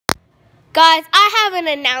Guys, I have an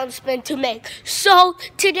announcement to make. So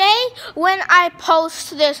today, when I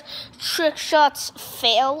post this trick shots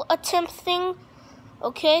fail attempt thing,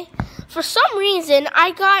 okay, for some reason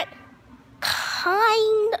I got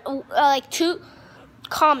two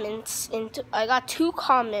comments. I got 2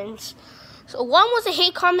 comments. So one was a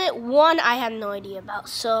hate comment, one I have no idea about.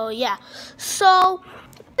 So yeah. So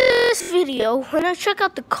this video, when I check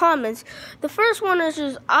out the comments, the first one is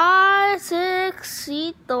just Isaacito.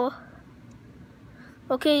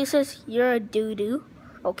 Okay, it says you're a doo-doo.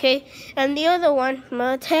 Okay, and the other one,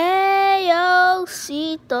 Mateosito,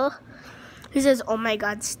 he says, oh my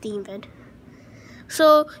God, Steven.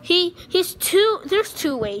 So there's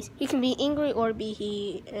 2 ways. He can be angry or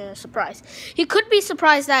be surprised. He could be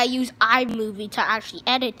surprised that I use iMovie to actually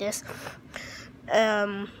edit this,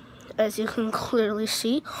 as you can clearly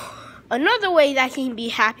see. Another way that he can be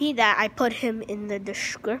happy that I put him in the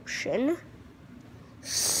description.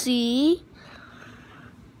 See,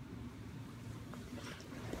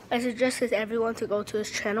 I suggested everyone to go to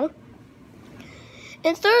his channel.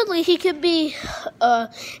 And thirdly, he could be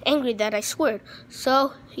angry that I sweared.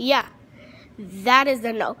 So, yeah, that is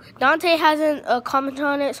the no. Dante hasn't commented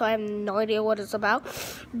on it, so I have no idea what it's about.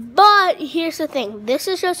 But here's the thing. This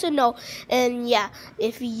is just a no. And, yeah,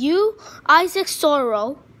 if you, Isaac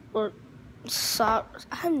Sorrow, or I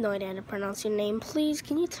have no idea how to pronounce your name. Please,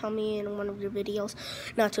 can you tell me in one of your videos,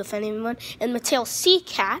 not to offend anyone? And Mateo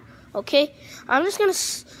C-Cat, okay? I'm just going to...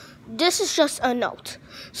 This is just a note.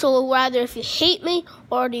 So rather if you hate me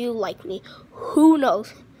or do you like me, who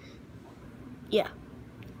knows? Yeah.